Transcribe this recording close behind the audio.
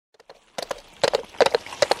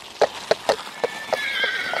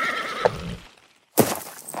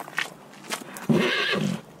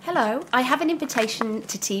Hello, I have an invitation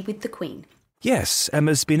to tea with the Queen. Yes,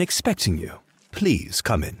 Emma's been expecting you. Please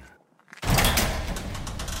come in.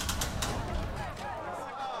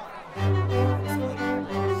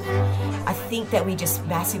 I think that we just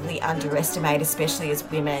massively underestimate, especially as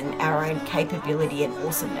women, our own capability and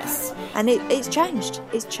awesomeness. And it's changed.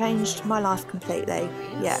 It's changed my life completely,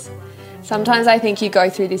 yeah. Sometimes I think you go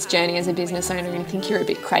through this journey as a business owner and think you're a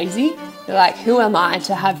bit crazy. You're like, who am I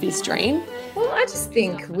to have this dream? Well, I just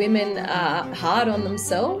think women are hard on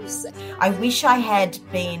themselves. I wish I had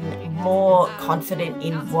been more confident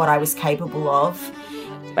in what I was capable of.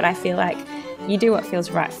 But I feel like you do what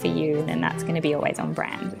feels right for you, then that's going to be always on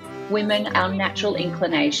brand. Women, our natural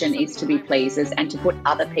inclination is to be pleasers and to put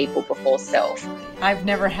other people before self. I've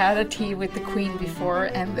never had a tea with the Queen before,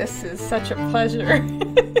 and this is such a pleasure.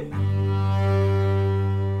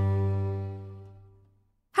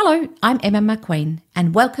 Hello, I'm Emma McQueen,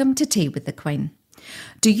 and welcome to Tea with the Queen.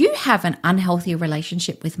 Do you have an unhealthy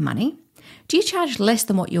relationship with money? Do you charge less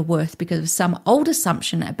than what you're worth because of some old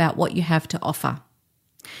assumption about what you have to offer?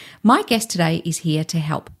 My guest today is here to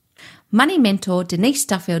help. Money mentor Denise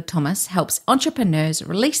Duffield Thomas helps entrepreneurs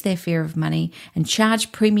release their fear of money and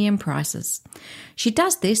charge premium prices. She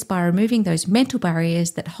does this by removing those mental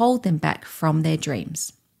barriers that hold them back from their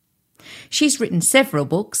dreams. She's written several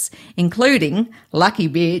books, including Lucky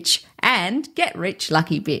Bitch and Get Rich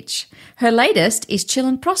Lucky Bitch. Her latest is Chill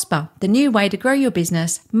and Prosper, the new way to grow your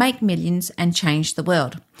business, make millions and change the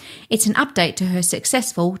world. It's an update to her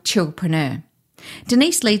successful Chillpreneur.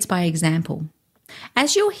 Denise leads by example.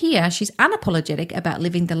 As you'll hear, she's unapologetic about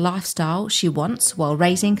living the lifestyle she wants while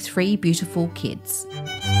raising 3 beautiful kids.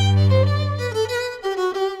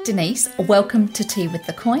 Denise, welcome to Tea with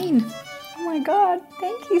the Queen. Oh my God,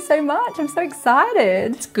 thank you so much. I'm so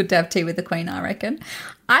excited. It's good to have tea with the Queen, I reckon.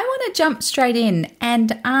 I want to jump straight in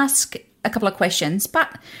and ask a couple of questions,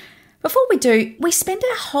 but before we do, we spend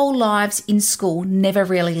our whole lives in school never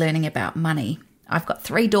really learning about money. I've got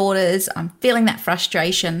 3 daughters. I'm feeling that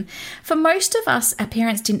frustration. For most of us, our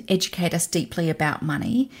parents didn't educate us deeply about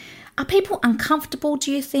money. Are people uncomfortable,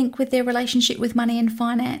 do you think, with their relationship with money and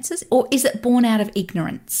finances, or is it born out of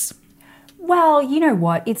ignorance? Well, you know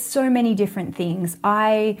what? It's so many different things.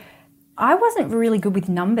 I wasn't really good with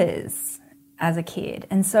numbers as a kid.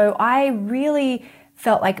 And so I really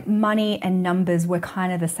felt like money and numbers were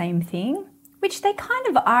kind of the same thing, which they kind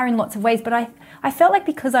of are in lots of ways. But I felt like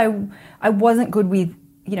because I wasn't good with,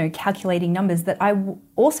 calculating numbers, that I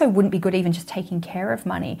also wouldn't be good even just taking care of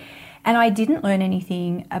money. And I didn't learn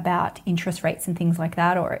anything about interest rates and things like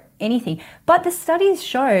that or anything. But the studies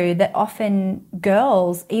show that often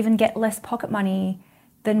girls even get less pocket money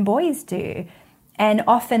than boys do. And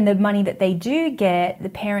often the money that they do get, the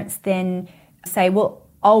parents then say, well,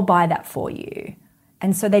 I'll buy that for you.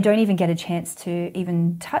 And so they don't even get a chance to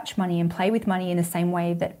even touch money and play with money in the same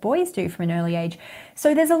way that boys do from an early age.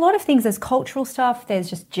 So there's a lot of things. There's cultural stuff. There's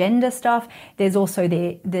just gender stuff. There's also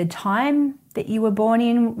the time that you were born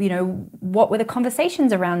in. What were the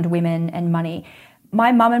conversations around women and money?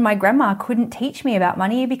 My mum and my grandma couldn't teach me about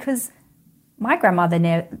money because my grandmother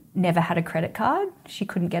never had a credit card. She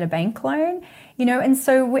couldn't get a bank loan, and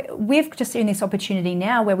so we've just seen this opportunity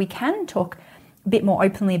now where we can talk a bit more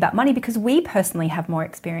openly about money because we personally have more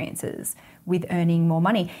experiences with earning more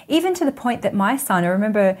money. Even to the point that my son, I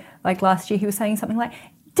remember like last year, he was saying something like,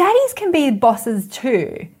 daddies can be bosses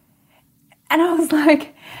too. And I was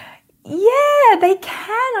like, yeah, they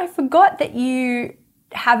can. I forgot that you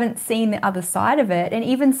haven't seen the other side of it. And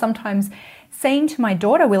even sometimes saying to my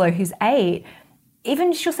daughter, Willow, who's 8,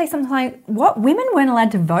 even she'll say something like, what, women weren't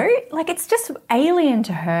allowed to vote? Like it's just alien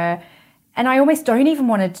to her. And I almost don't even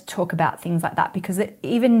want to talk about things like that because it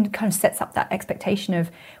even kind of sets up that expectation of,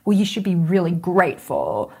 well, you should be really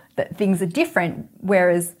grateful that things are different,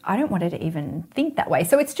 whereas I don't want her to even think that way.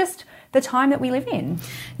 So it's just the time that we live in.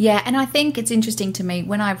 Yeah, and I think it's interesting to me,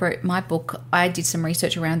 when I wrote my book, I did some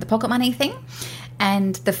research around the pocket money thing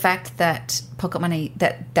and the fact that pocket money,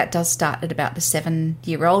 that does start at about the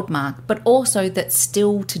 7-year-old mark, but also that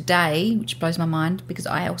still today, which blows my mind because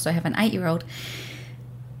I also have an 8-year-old,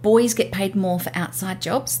 boys get paid more for outside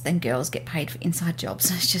jobs than girls get paid for inside jobs.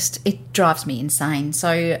 It drives me insane.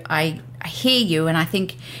 So I hear you, and I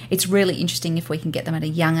think it's really interesting if we can get them at a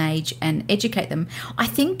young age and educate them. I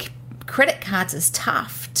think credit cards is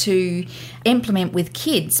tough to implement with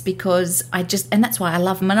kids because and that's why I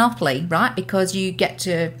love Monopoly, right? Because you get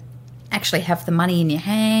to actually have the money in your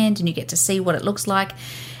hand and you get to see what it looks like.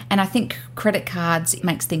 And I think credit cards, it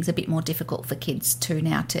makes things a bit more difficult for kids too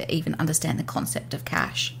now to even understand the concept of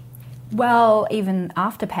cash. Well, even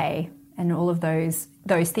Afterpay and all of those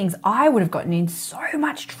things, I would have gotten in so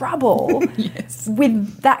much trouble Yes.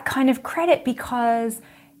 with that kind of credit because,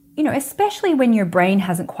 you know, especially when your brain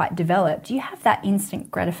hasn't quite developed, you have that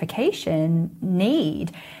instant gratification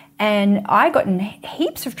need. And I got in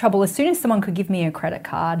heaps of trouble as soon as someone could give me a credit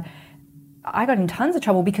card. I got in tons of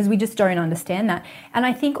trouble because we just don't understand that. And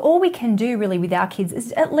I think all we can do really with our kids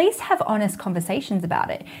is at least have honest conversations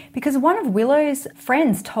about it. Because one of Willow's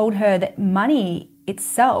friends told her that money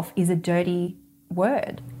itself is a dirty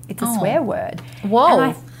word. It's a swear word.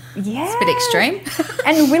 Whoa. Yeah. It's a bit extreme.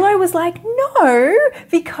 And Willow was like, no,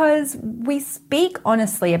 because we speak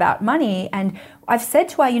honestly about money. And I've said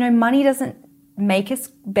to her, you know, money doesn't make us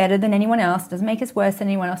better than anyone else, doesn't make us worse than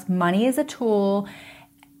anyone else. Money is a tool.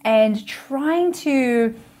 And trying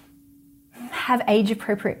to have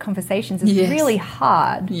age-appropriate conversations is really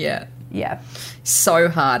hard. Yeah. Yeah. So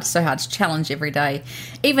hard to challenge every day.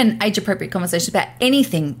 Even age-appropriate conversations about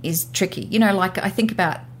anything is tricky. You know, like I think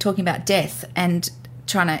about talking about death and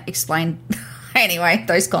trying to explain, anyway,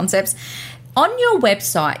 those concepts. On your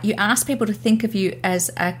website, you ask people to think of you as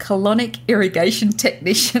a colonic irrigation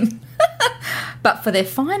technician, but for their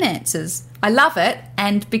finances. I love it,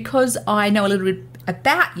 and because I know a little bit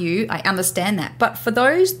about you, I understand that. But for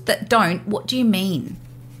those that don't, what do you mean?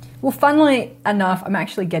 Well, funnily enough, I'm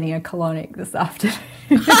actually getting a colonic this afternoon.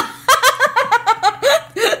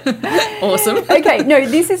 Awesome. Okay, no,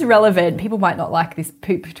 this is relevant. People might not like this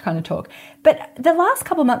poop kind of talk. But the last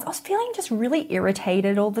couple of months, I was feeling just really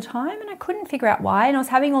irritated all the time and I couldn't figure out why. And I was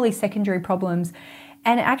having all these secondary problems.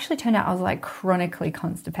 And it actually turned out I was like chronically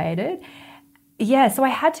constipated. Yeah, so I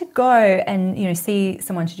had to go and, you know, see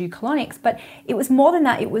someone to do colonics. But it was more than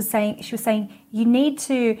that. She was saying, you need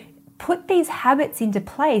to put these habits into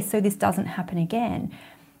place so this doesn't happen again.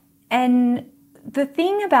 And the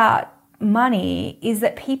thing about money is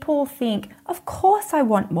that people think, of course I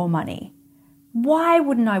want more money. Why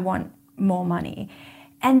wouldn't I want more money?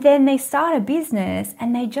 And then they start a business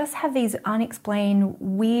and they just have these unexplained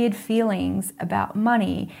weird feelings about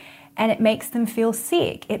money, and it makes them feel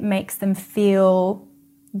sick. It makes them feel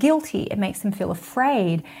guilty. It makes them feel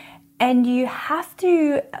afraid. And you have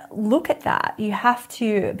to look at that. You have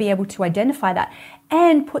to be able to identify that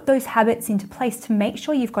and put those habits into place to make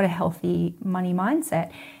sure you've got a healthy money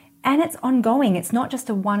mindset. And it's ongoing. It's not just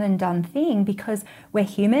a one and done thing, because we're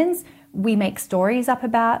humans. We make stories up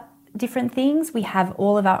about different things. We have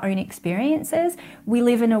all of our own experiences. We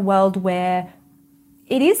live in a world where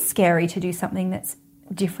it is scary to do something that's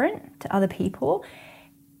different to other people.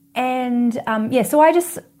 And so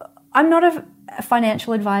I'm not a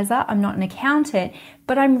financial advisor. I'm not an accountant,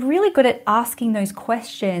 but I'm really good at asking those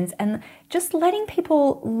questions and just letting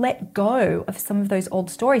people let go of some of those old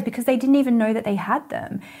stories because they didn't even know that they had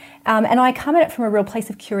them. And I come at it from a real place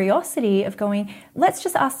of curiosity of going, let's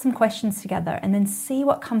just ask some questions together and then see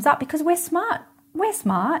what comes up, because we're smart. We're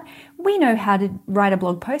smart. We know how to write a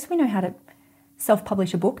blog post. We know how to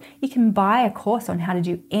self-publish a book. You can buy a course on how to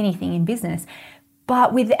do anything in business.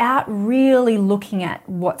 But without really looking at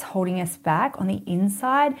what's holding us back on the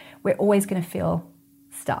inside, we're always going to feel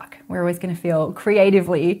stuck. We're always going to feel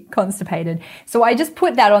creatively constipated. So I just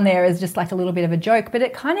put that on there as just like a little bit of a joke, but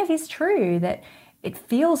it kind of is true that it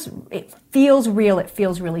feels real. It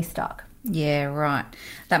feels really stuck. Yeah, right.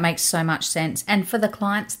 That makes so much sense. And for the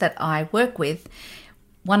clients that I work with,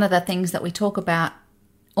 one of the things that we talk about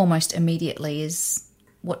almost immediately is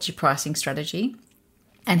what's your pricing strategy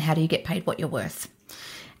and how do you get paid what you're worth?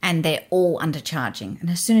 And they're all undercharging. And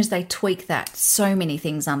as soon as they tweak that, so many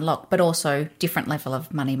things unlock, but also different level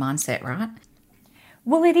of money mindset, right?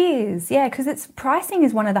 Well, it is, yeah, because pricing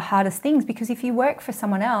is one of the hardest things, because if you work for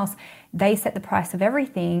someone else, they set the price of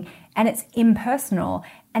everything and it's impersonal.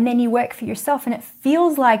 And then you work for yourself and it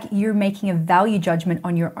feels like you're making a value judgment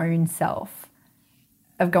on your own self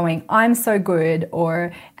of going, I'm so good,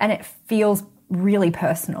 and it feels really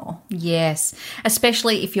personal. Yes,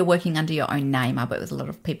 especially if you're working under your own name. I work with a lot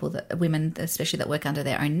of people, women especially, that work under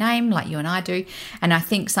their own name like you and I do. And I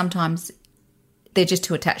think sometimes they're just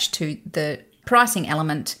too attached to the pricing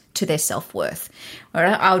element to their self-worth. Or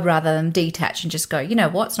I would rather them detach and just go, you know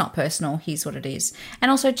what, it's not personal, here's what it is.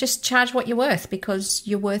 And also just charge what you're worth, because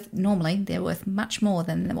they're worth much more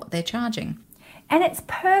than what they're charging. And it's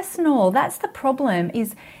personal. That's the problem,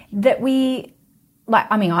 is that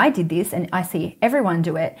I did this and I see everyone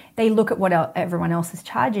do it. They look at what everyone else is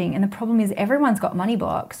charging, and the problem is everyone's got money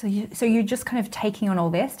blocks. So you're just kind of taking on all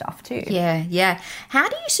their stuff too. Yeah. How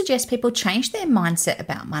do you suggest people change their mindset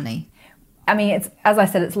about money? I mean, as I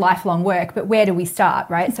said, it's lifelong work, but where do we start,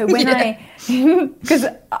 right? So when because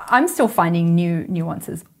I'm still finding new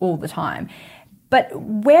nuances all the time. But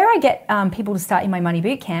where I get people to start in my money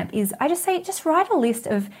boot camp is I just say, just write a list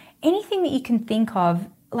of anything that you can think of,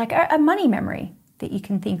 like a money memory that you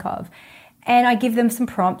can think of. And I give them some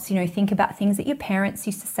prompts, think about things that your parents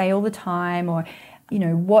used to say all the time, or,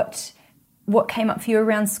 what came up for you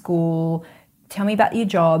around school. Tell me about your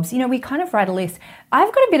jobs. We kind of write a list.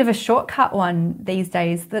 I've got a bit of a shortcut one these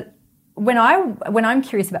days that when I'm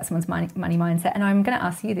curious about someone's money mindset, and I'm going to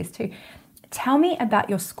ask you this too, tell me about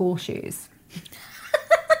your school shoes.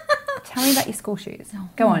 Tell me about your school shoes.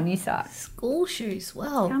 Go on, you start. School shoes,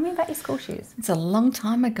 well. Tell me about your school shoes. It's a long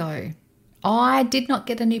time ago. I did not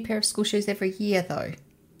get a new pair of school shoes every year though.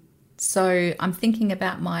 So I'm thinking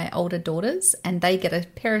about my older daughters, and they get a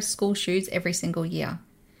pair of school shoes every single year.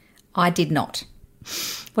 I did not.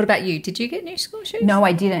 What about you? Did you get new school shoes? No,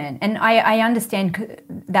 I didn't. And I understand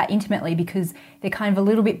that intimately because they're kind of a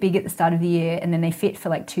little bit big at the start of the year, and then they fit for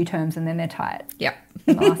like 2 terms, and then they're tight. Yeah.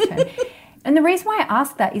 In the last term. And the reason why I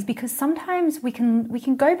ask that is because sometimes we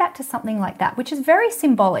can go back to something like that, which is very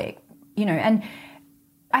symbolic, and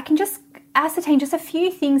I can just ascertain just a few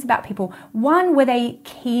things about people. One, were they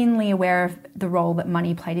keenly aware of the role that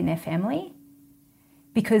money played in their family?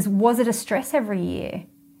 Because was it a stress every year?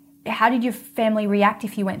 How did your family react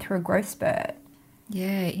if you went through a growth spurt?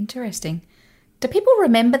 Yeah, interesting. Do people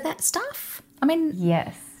remember that stuff? I mean,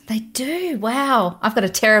 yes. They do. Wow. I've got a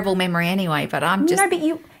terrible memory anyway, but I'm just... No, but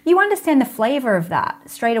you understand the flavour of that.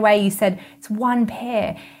 Straight away you said it's one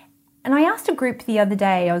pair. And I asked a group the other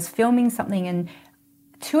day, I was filming something, and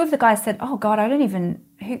 2 of the guys said, oh God, I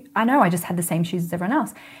know I just had the same shoes as everyone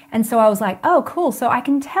else. And so I was like, oh, cool. So I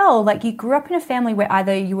can tell, like, you grew up in a family where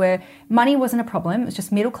either money wasn't a problem, it was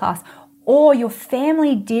just middle class, or your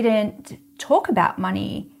family didn't talk about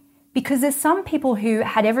money. Because there's some people who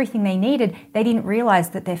had everything they needed, they didn't realise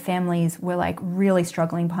that their families were like really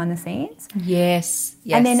struggling behind the scenes. Yes.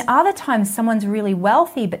 And then other times someone's really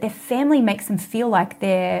wealthy, but their family makes them feel like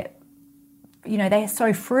they're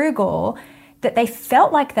so frugal that they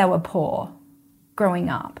felt like they were poor growing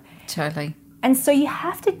up. Totally. And so you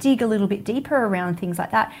have to dig a little bit deeper around things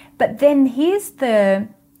like that. But then here's the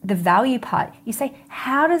value part. You say,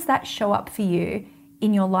 how does that show up for you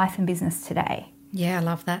in your life and business today? Yeah, I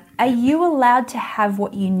love that. Are you allowed to have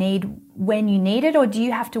what you need when you need it, or do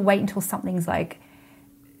you have to wait until something's like,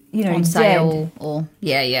 on sale, or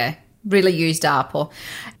really used up? Or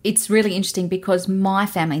it's really interesting because my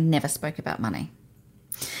family never spoke about money.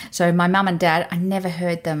 So my mum and dad, I never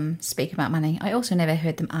heard them speak about money. I also never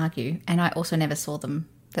heard them argue, and I also never saw them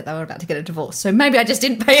that they were about to get a divorce. So maybe I just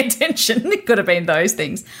didn't pay attention. It could have been those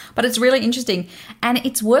things. But it's really interesting, and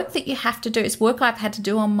it's work that you have to do. It's work I've had to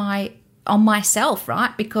do on myself,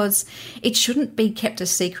 right? Because it shouldn't be kept a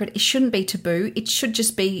secret. It shouldn't be taboo. It should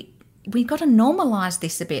just be, we've got to normalise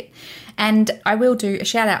this a bit. And I will do a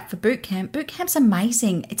shout out for boot camp. Boot camp's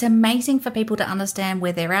amazing. It's amazing for people to understand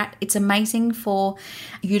where they're at. It's amazing for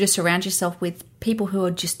you to surround yourself with people who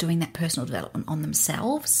are just doing that personal development on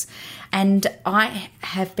themselves. And I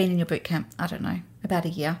have been in your boot camp, I don't know, about a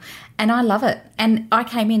year, and I love it. And I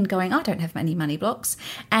came in going, I don't have any money blocks.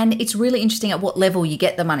 And it's really interesting at what level you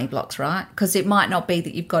get the money blocks, right? Because it might not be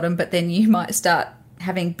that you've got them, but then you might start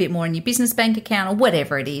having a bit more in your business bank account or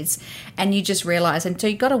whatever it is, and you just realise. And so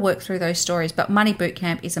you've got to work through those stories. But Money Boot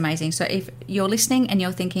Camp is amazing. So if you're listening and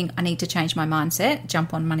you're thinking, I need to change my mindset,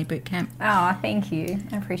 jump on Money Boot Camp. Oh, thank you.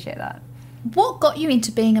 I appreciate that. What got you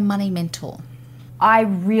into being a money mentor? I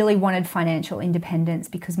really wanted financial independence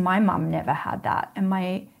because my mum never had that, and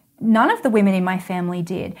none of the women in my family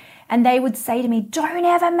did. And they would say to me, don't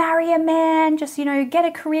ever marry a man, just, get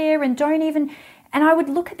a career and don't even... And I would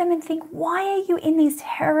look at them and think, why are you in these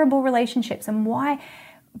terrible relationships? And why?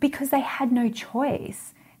 Because they had no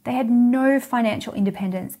choice. They had no financial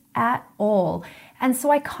independence at all. And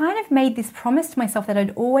so I kind of made this promise to myself that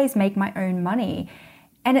I'd always make my own money.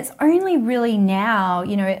 And it's only really now,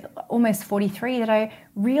 almost 43, that I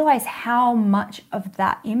realize how much of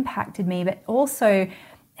that impacted me, but also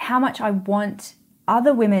how much I want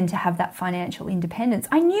other women to have that financial independence.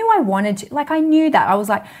 I knew I wanted to, I knew that. I was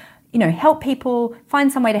like, help people,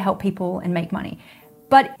 find some way to help people and make money.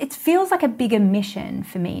 But it feels like a bigger mission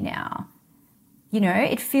for me now.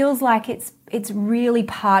 It feels like it's really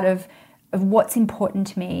part of what's important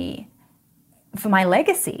to me for my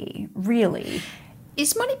legacy, really.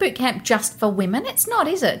 Is Money Boot Camp just for women? It's not,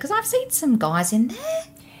 is it? Because I've seen some guys in there.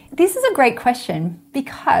 This is a great question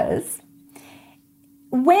because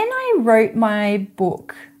when I wrote my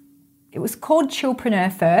book, it was called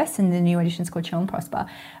Chillpreneur first, and the new edition is called Chill and Prosper.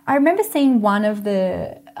 I remember seeing one of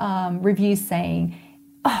the reviews saying,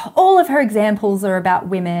 all of her examples are about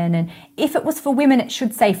women, and if it was for women, it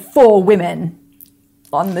should say for women.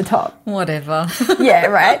 on the top. Whatever. Yeah,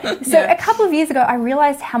 right? So a couple of years ago, I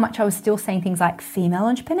realised how much I was still saying things like female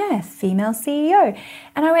entrepreneur, female CEO.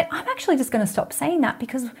 And I went, I'm actually just going to stop saying that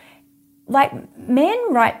because, like, men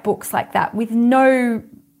write books like that with no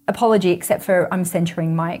apology except for I'm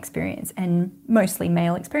centering my experience and mostly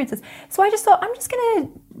male experiences. So I just thought I'm just going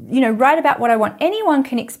to, write about what I want. Anyone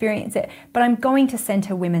can experience it, but I'm going to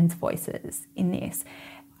center women's voices in this.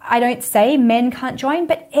 I don't say men can't join,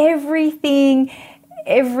 but every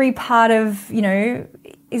part of,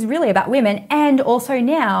 is really about women. And also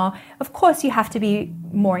now, of course, you have to be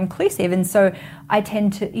more inclusive. And so I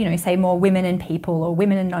tend to, say more women and people or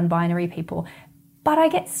women and non-binary people. But I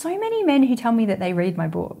get so many men who tell me that they read my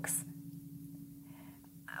books.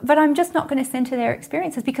 But I'm just not going to center their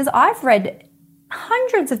experiences because I've read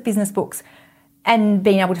hundreds of business books and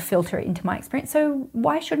being able to filter it into my experience. So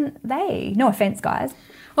why shouldn't they? No offense, guys.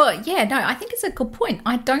 Well, yeah, no, I think it's a good point.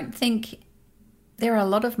 I don't think there are a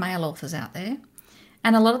lot of male authors out there,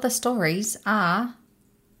 and a lot of the stories are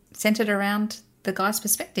centered around the guy's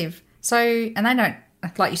perspective. So, and they don't,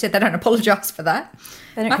 like you said, they don't apologise for that.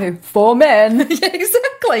 They don't do for men. Yeah,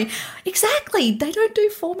 exactly. Exactly. They don't do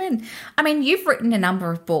for men. I mean, you've written a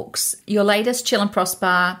number of books. Your latest, Chill and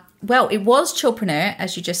Prosper, well, it was Chillpreneur,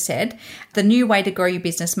 as you just said, the new way to grow your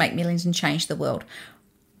business, make millions and change the world.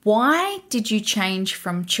 Why did you change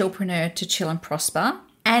from Chillpreneur to Chill and Prosper?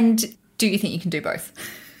 And do you think you can do both?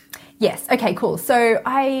 Yes. Okay, cool. So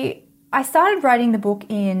I started writing the book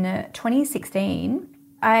in 2016.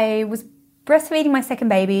 I was breastfeeding my second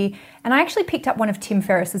baby, and I actually picked up one of Tim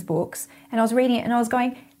Ferriss's books, and I was reading it, and I was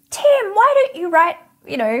going, Tim, why don't you write,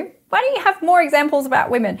 why don't you have more examples about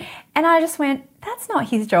women? And I just went, that's not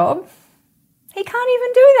his job. He can't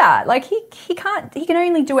even do that. Like, he can't, he can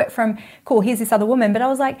only do it from, cool, here's this other woman. But I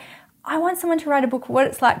was like, I want someone to write a book what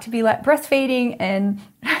it's like to be like breastfeeding, and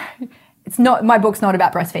it's not, my book's not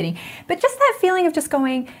about breastfeeding, but just that feeling of just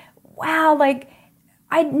going, wow, like,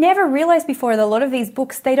 I never realized before that a lot of these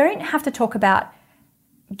books, they don't have to talk about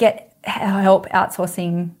get help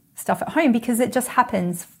outsourcing stuff at home because it just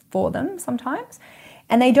happens for them sometimes.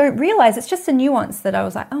 And they don't realize it's just a nuance that I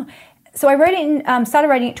was like, oh. So I wrote it started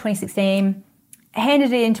writing it in 2016,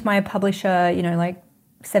 handed it into my publisher,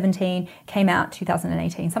 17, came out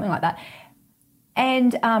 2018, something like that.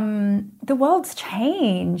 And the world's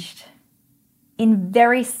changed in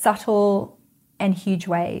very subtle and huge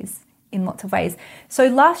ways, in lots of ways. So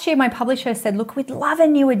last year my publisher said, look, we'd love a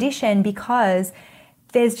new edition because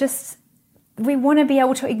we want to be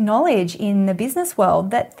able to acknowledge in the business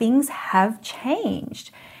world that things have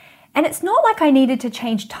changed. And it's not like I needed to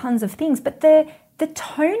change tons of things, but the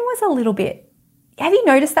tone was a little bit, have you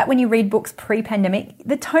noticed that when you read books pre-pandemic,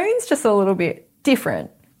 the tone's just a little bit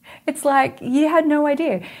different. It's like you had no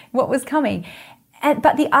idea what was coming.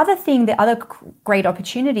 But the other great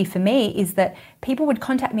opportunity for me is that people would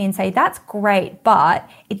contact me and say, that's great, but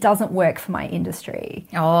it doesn't work for my industry.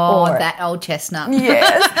 Oh, that old chestnut.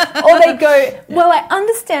 Yes. Or they go, well, I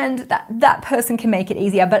understand that person can make it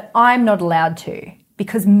easier, but I'm not allowed to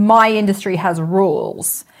because my industry has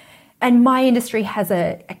rules. And my industry has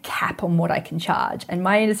a cap on what I can charge. And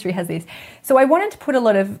my industry has this. So I wanted to put a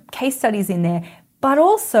lot of case studies in there, but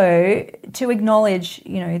also to acknowledge,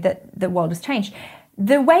 that the world has changed.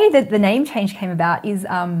 The way that the name change came about is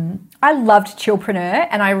I loved Chillpreneur,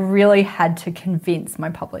 and I really had to convince my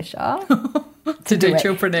publisher to do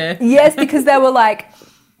Chillpreneur. Yes, because they were like,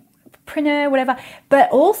 preneur, whatever. But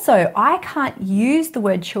also, I can't use the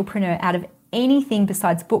word Chillpreneur out of anything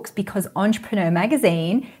besides books because Entrepreneur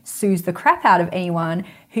Magazine sues the crap out of anyone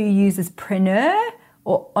who uses preneur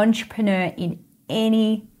or entrepreneur in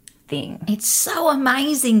anything. It's so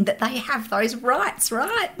amazing that they have those rights,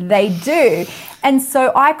 right? They do. And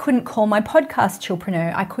so I couldn't call my podcast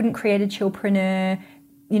Chillpreneur. I couldn't create a Chillpreneur,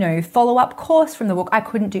 follow-up course from the book. I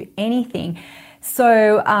couldn't do anything.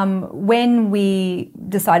 So when we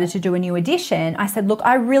decided to do a new edition, I said, look,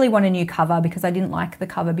 I really want a new cover because I didn't like the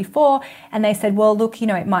cover before. And they said, well, look,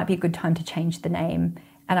 it might be a good time to change the name.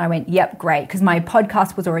 And I went, yep, great, because my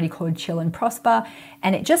podcast was already called Chill and Prosper.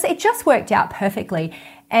 And it just worked out perfectly.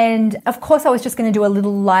 And of course, I was just going to do a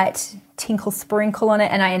little light tinkle sprinkle on it.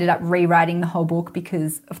 And I ended up rewriting the whole book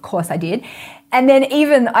because, of course, I did. And then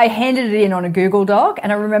even I handed it in on a Google Doc.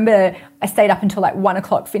 And I remember I stayed up until like 1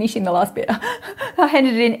 o'clock finishing the last bit. I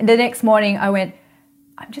handed it in. The next morning, I went,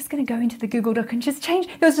 I'm just going to go into the Google Doc and just change.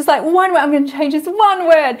 It was just like one word. I'm going to change this one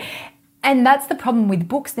word. And that's the problem with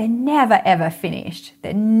books. They're never, ever finished.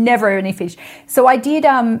 They're never, ever finished. So I did,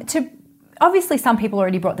 obviously some people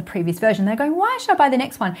already bought the previous version. They're going, why should I buy the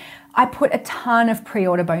next one? I put a ton of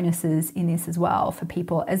pre-order bonuses in this as well for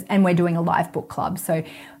people, and we're doing a live book club. So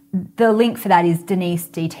the link for that is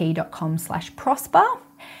denisedt.com/prosper.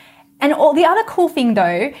 And all the other cool thing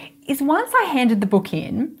though is once I handed the book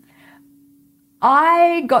in,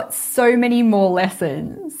 I got so many more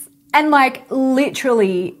lessons. And like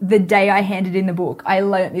literally the day I handed in the book, I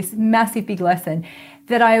learned this massive big lesson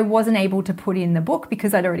that I wasn't able to put in the book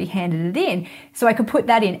because I'd already handed it in. So I could put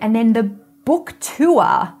that in. And then the book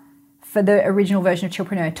tour for the original version of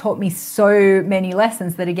Chillpreneur taught me so many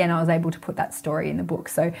lessons that again, I was able to put that story in the book.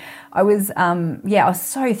 So I was, I was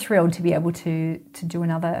so thrilled to be able to do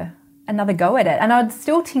another go at it. And I'd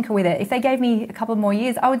still tinker with it. If they gave me a couple more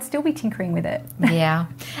years, I would still be tinkering with it. Yeah.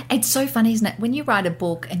 It's so funny, isn't it? When you write a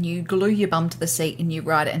book and you glue your bum to the seat and you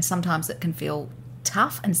write it, and sometimes it can feel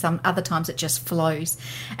tough and some other times it just flows.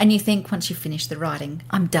 And you think once you finish the writing,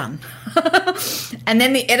 I'm done. And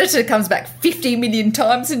then the editor comes back 50 million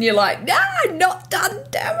times and you're like, no, not done,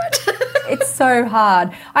 damn it. It's so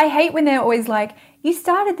hard. I hate when they're always like, you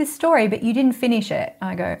started this story, but you didn't finish it.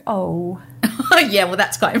 I go, oh. Yeah, well,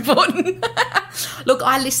 that's quite important. Look,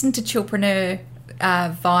 I listened to Chillpreneur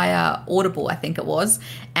via Audible, I think it was,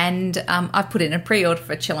 and I've put in a pre-order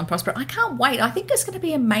for Chill and Prosper. I can't wait. I think it's going to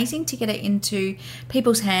be amazing to get it into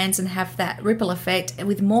people's hands and have that ripple effect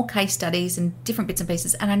with more case studies and different bits and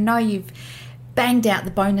pieces. And I know you've banged out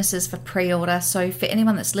the bonuses for pre-order, so for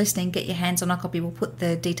anyone that's listening, get your hands on a copy. We'll put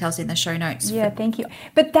the details in the show notes. Yeah, thank you.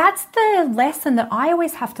 But that's the lesson that I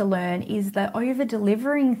always have to learn, is the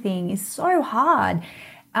over-delivering thing is so hard.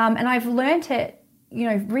 And I've learnt it,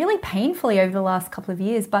 really painfully over the last couple of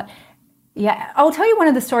years. But yeah, I'll tell you one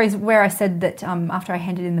of the stories where I said that after I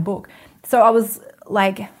handed in the book. So I was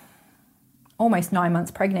like almost 9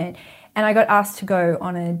 months pregnant, and I got asked to go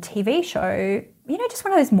on a TV show, just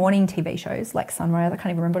one of those morning TV shows like Sunrise. I can't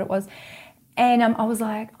even remember what it was. And I was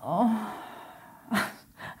like, oh,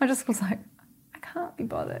 I just was like, I can't be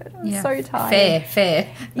bothered. I'm so tired.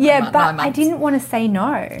 Fair. Yeah, but I didn't want to say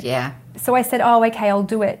no. Yeah. So I said, oh, okay, I'll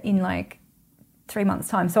do it in like 3 months'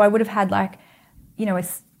 time. So I would have had like, a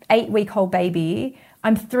 8-week-old baby.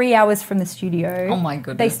 I'm 3 hours from the studio. Oh my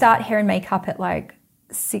goodness. They start hair and makeup at like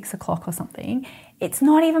 6 o'clock or something. It's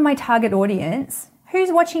not even my target audience. Who's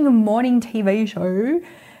watching a morning TV show?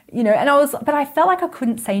 But I felt like I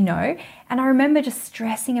couldn't say no. And I remember just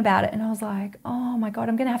stressing about it. And I was like, oh my God,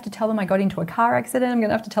 I'm going to have to tell them I got into a car accident. I'm going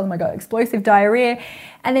to have to tell them I got explosive diarrhea.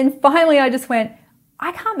 And then finally I just went,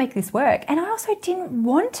 I can't make this work. And I also didn't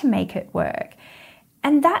want to make it work.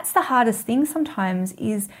 And that's the hardest thing sometimes,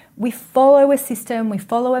 is we follow a system, we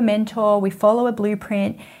follow a mentor, we follow a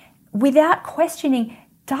blueprint without questioning,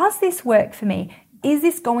 does this work for me? Is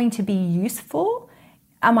this going to be useful?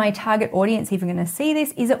 Are my target audience even going to see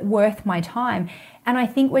this? Is it worth my time? And I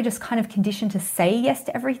think we're just kind of conditioned to say yes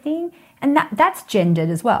to everything. And that's gendered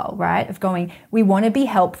as well, right? Of going, we want to be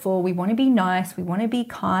helpful, we want to be nice, we want to be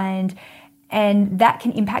kind. And that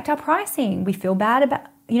can impact our pricing. We feel bad about,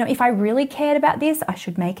 if I really cared about this, I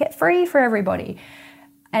should make it free for everybody.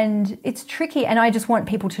 And it's tricky. And I just want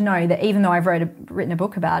people to know that even though I've written a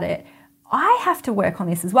book about it, I have to work on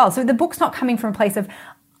this as well. So the book's not coming from a place of,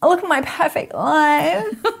 oh, look at my perfect life.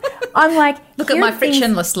 I'm like, look at my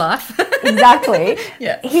frictionless life. Exactly.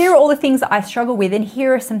 Yeah. Here are all the things that I struggle with, and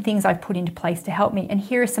here are some things I've put into place to help me. And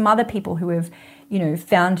here are some other people who have,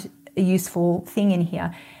 found a useful thing in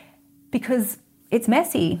here, because it's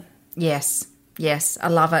messy. Yes, I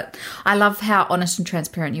love it. I love how honest and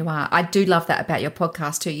transparent you are. I do love that about your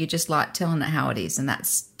podcast too. You just like telling it how it is, and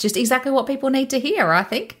that's just exactly what people need to hear, I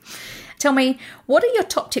think. Tell me, what are your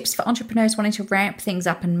top tips for entrepreneurs wanting to ramp things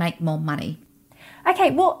up and make more money?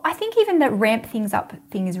 Okay, well, I think even that ramp things up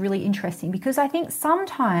thing is really interesting, because I think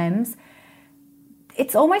sometimes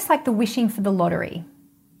it's almost like the wishing for the lottery,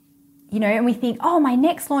 and we think, oh, my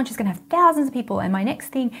next launch is going to have thousands of people, and my next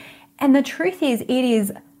thing. And the truth is, it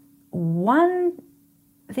is one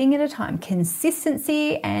thing at a time,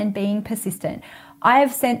 consistency and being persistent. I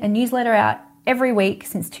have sent a newsletter out every week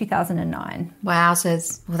since 2009. Wow, well,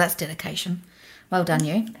 that's dedication. Well done,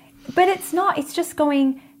 you. But it's not, it's just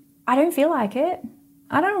going, I don't feel like it.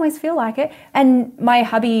 I don't always feel like it. And my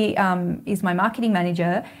hubby is my marketing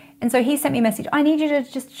manager. And so he sent me a message, I need you to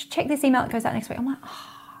just check this email that goes out next week. I'm like, oh.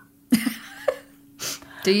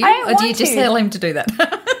 Do you? Or do you just tell him to do that?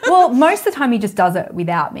 Well, most of the time he just does it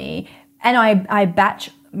without me. And I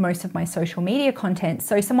batch most of my social media content.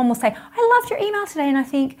 So someone will say, I loved your email today. And I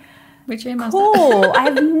think, which email? Cool. I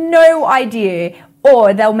have no idea.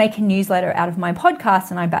 Or they'll make a newsletter out of my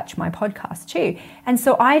podcast, and I batch my podcast too. And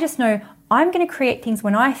so I just know I'm going to create things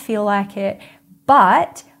when I feel like it,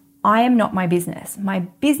 but I am not my business. My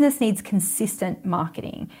business needs consistent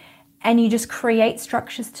marketing. And you just create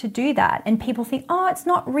structures to do that. And people think, oh, it's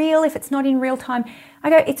not real if it's not in real time. I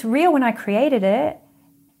go, it's real when I created it.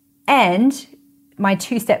 And my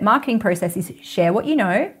 2-step marketing process is share what you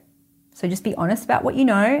know. So just be honest about what you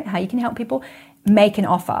know, how you can help people. Make an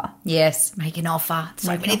offer. Yes, make an offer.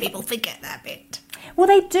 So many people forget that bit. Well,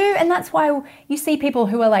 they do. And that's why you see people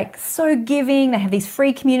who are like so giving. They have these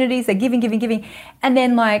free communities. They're giving. And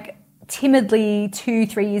then like timidly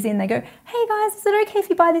 2-3 years in, they go, hey guys, is it okay if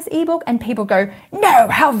you buy this ebook? And people go, no,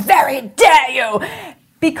 how very dare you?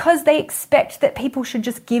 Because they expect that people should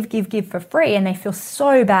just give for free, and they feel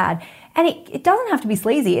so bad. And it doesn't have to be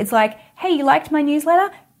sleazy. It's like, hey, you liked my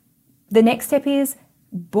newsletter? The next step is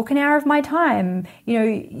book an hour of my time. You know,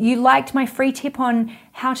 you liked my free tip on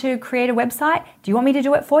how to create a website. Do you want me to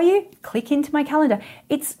do it for you? Click into my calendar.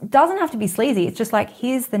 It doesn't have to be sleazy. It's just like,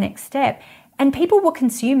 here's the next step. And people will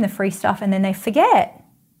consume the free stuff and then they forget.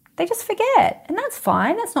 They just forget. And that's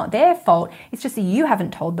fine. That's not their fault. It's just that you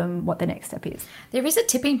haven't told them what the next step is. There is a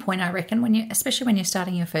tipping point, I reckon, especially when you're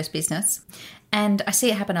starting your first business. And I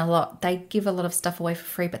see it happen a lot. They give a lot of stuff away for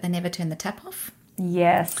free, but they never turn the tap off.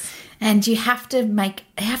 Yes. And you have to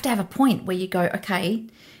have a point where you go, okay,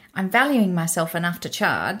 I'm valuing myself enough to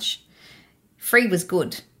charge. Free was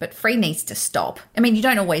good, but free needs to stop. I mean, you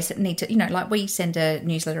don't always need to, like we send a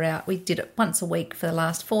newsletter out. We did it once a week for the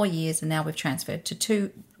last 4 years, and now we've transferred to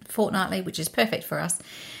 2 fortnightly, which is perfect for us.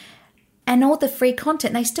 And all the free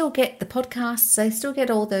content, they still get the podcasts, they still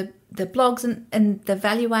get all the blogs and the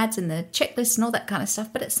value adds and the checklists and all that kind of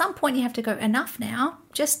stuff. But at some point you have to go, enough now.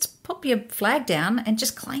 Just pop your flag down and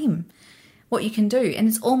just claim what you can do. And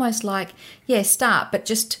it's almost like, yeah, start, but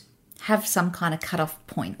just have some kind of cutoff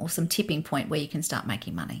point or some tipping point where you can start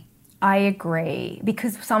making money. I agree,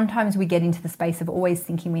 because sometimes we get into the space of always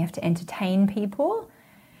thinking we have to entertain people.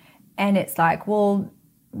 And it's like, well,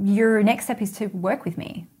 your next step is to work with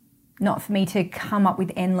me, not for me to come up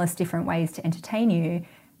with endless different ways to entertain you.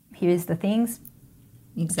 Here's the things.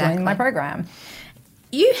 Exactly. Join my program.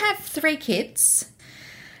 You have 3 kids.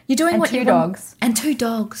 You're doing and what 2 you dogs. And 2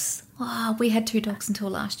 dogs. Oh, we had 2 dogs until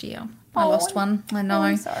last year. I lost one. I know.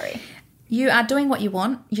 I'm sorry. You are doing what you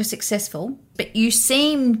want. You're successful, but you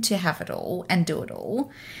seem to have it all and do it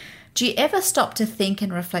all. Do you ever stop to think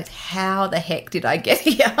and reflect, how the heck did I get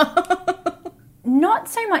here? Not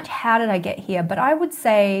so much how did I get here, but I would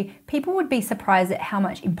say people would be surprised at how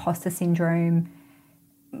much imposter syndrome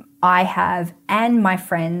I have and my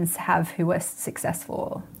friends have who are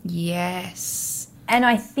successful. Yes. And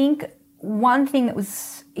I think one thing that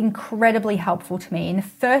was incredibly helpful to me in the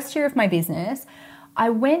first year of my business, I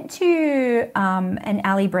went to an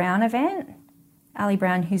Ali Brown event. Ali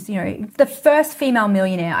Brown, who's, the first female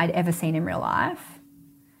millionaire I'd ever seen in real life.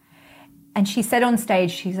 And she said on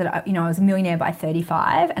stage, she said, I was a millionaire by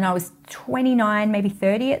 35 and I was 29, maybe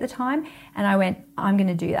 30 at the time. And I went, I'm going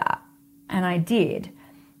to do that. And I did.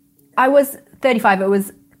 I was 35. It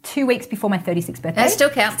was 2 weeks before my 36th birthday. That still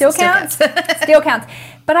counts. Still counts. Still counts.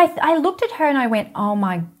 But I looked at her and I went, oh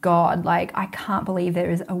my God, like I can't believe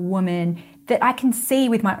there is a woman that I can see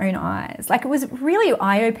with my own eyes. Like it was really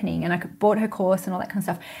eye-opening, and I bought her course and all that kind of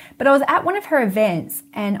stuff. But I was at one of her events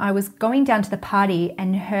and I was going down to the party,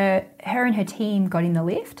 and her and her team got in the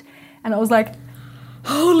lift, and I was like,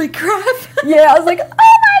 holy crap. Yeah, I was like, oh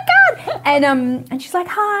my God. And she's like,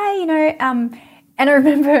 hi, and I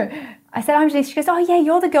remember I said, I'm Denise. She goes, oh yeah,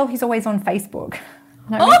 you're the girl who's always on Facebook.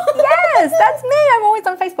 And I went, yes, that's me. I'm always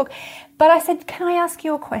on Facebook. But I said, can I ask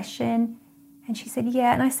you a question? And she said,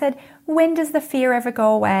 yeah. And I said, when does the fear ever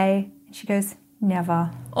go away? And she goes,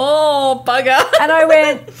 never. Oh, bugger. And I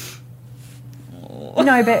went,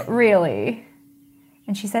 no, but really?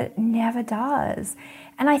 And she said, it never does.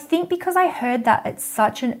 And I think because I heard that at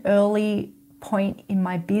such an early point in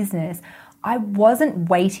my business, I wasn't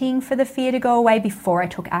waiting for the fear to go away before I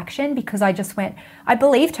took action, because I just went, I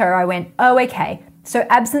believed her. I went, oh, okay. So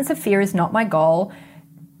absence of fear is not my goal.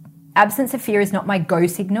 Absence of fear is not my go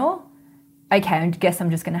signal. Okay, I guess I'm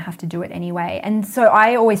just going to have to do it anyway. And so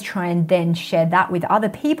I always try and then share that with other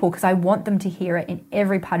people, because I want them to hear it in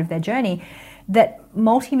every part of their journey, that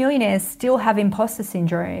multimillionaires still have imposter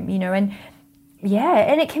syndrome, and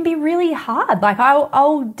yeah, and it can be really hard. Like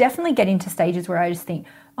I'll definitely get into stages where I just think,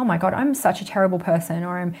 oh my God, I'm such a terrible person,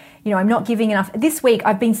 or I'm not giving enough. This week,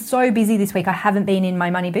 I've been so busy this week, I haven't been in my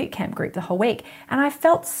money bootcamp group the whole week. And I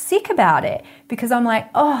felt sick about it, because I'm like,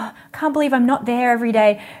 oh, can't believe I'm not there every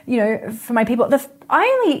day, for my people.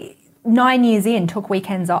 I only 9 years in took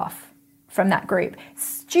weekends off from that group.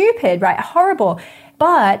 Stupid, right? Horrible.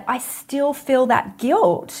 But I still feel that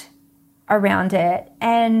guilt around it.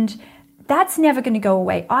 And that's never going to go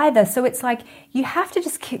away either. So it's like, you have to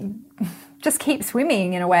just just keep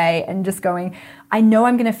swimming in a way and just going, I know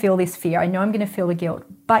I'm going to feel this fear. I know I'm going to feel the guilt,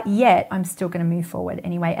 but yet I'm still going to move forward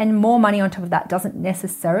anyway. And more money on top of that doesn't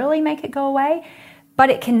necessarily make it go away, but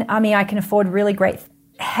it can, I can afford really great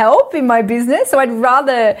help in my business. So I'd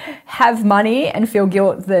rather have money and feel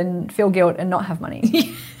guilt than feel guilt and not have money.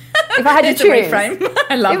 If I had to choose.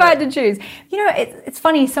 I love it. I had to choose. It's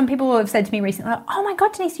funny. Some people have said to me recently, like, oh my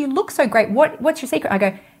God, Denise, you look so great. What's your secret? I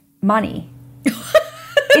go, money.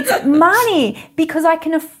 It's money, because I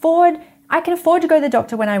can afford to go to the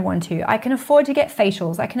doctor when I want to. I can afford to get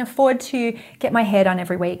facials. I can afford to get my hair done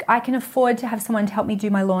every week. I can afford to have someone to help me do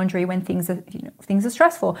my laundry when things are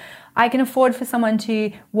stressful. I can afford for someone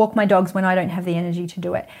to walk my dogs when I don't have the energy to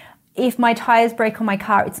do it. If my tires break on my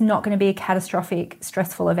car, it's not going to be a catastrophic,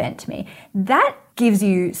 stressful event to me. That gives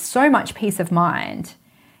you so much peace of mind.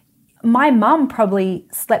 My mum probably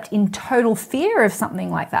slept in total fear of something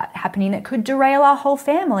like that happening that could derail our whole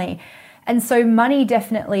family. And so money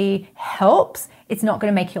definitely helps. It's not going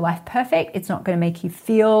to make your life perfect. It's not going to make you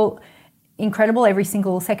feel incredible every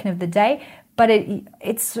single second of the day, but it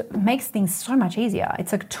makes things so much easier.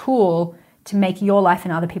 It's a tool to make your life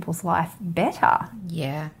and other people's life better.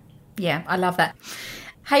 Yeah, I love that.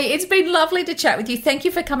 Hey, it's been lovely to chat with you. Thank you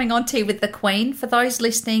for coming on Tea with the Queen. For those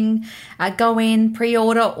listening, go in,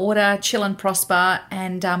 order Chill and Prosper,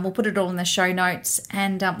 and we'll put it all in the show notes.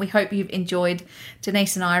 And we hope you've enjoyed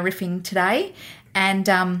Denise and I riffing today. And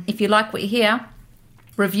if you like what you hear,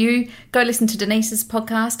 review, go listen to Denise's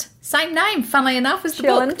podcast. Same name, funnily enough, as the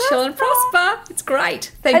book, Chill and Prosper. It's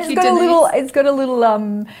great. Thank you, Denise. It's got a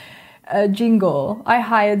little jingle. I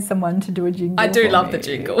hired someone to do a jingle. I do love the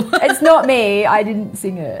jingle. It's not me. I didn't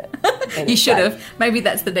sing it. You should have. Maybe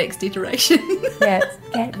that's the next iteration. Yes.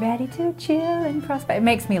 Get ready to chill and prosper. It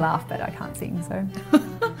makes me laugh, but I can't sing, so.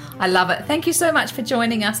 I love it. Thank you so much for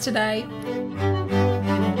joining us today.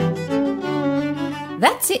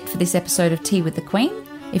 That's it for this episode of Tea with the Queen.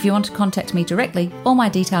 If you want to contact me directly, all my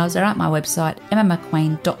details are at my website,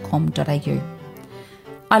 emmamcqueen.com.au.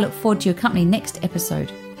 I look forward to your company next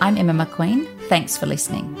episode. I'm Emma McQueen. Thanks for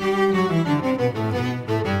listening.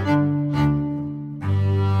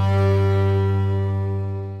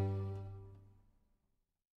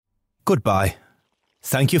 Goodbye.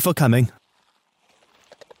 Thank you for coming.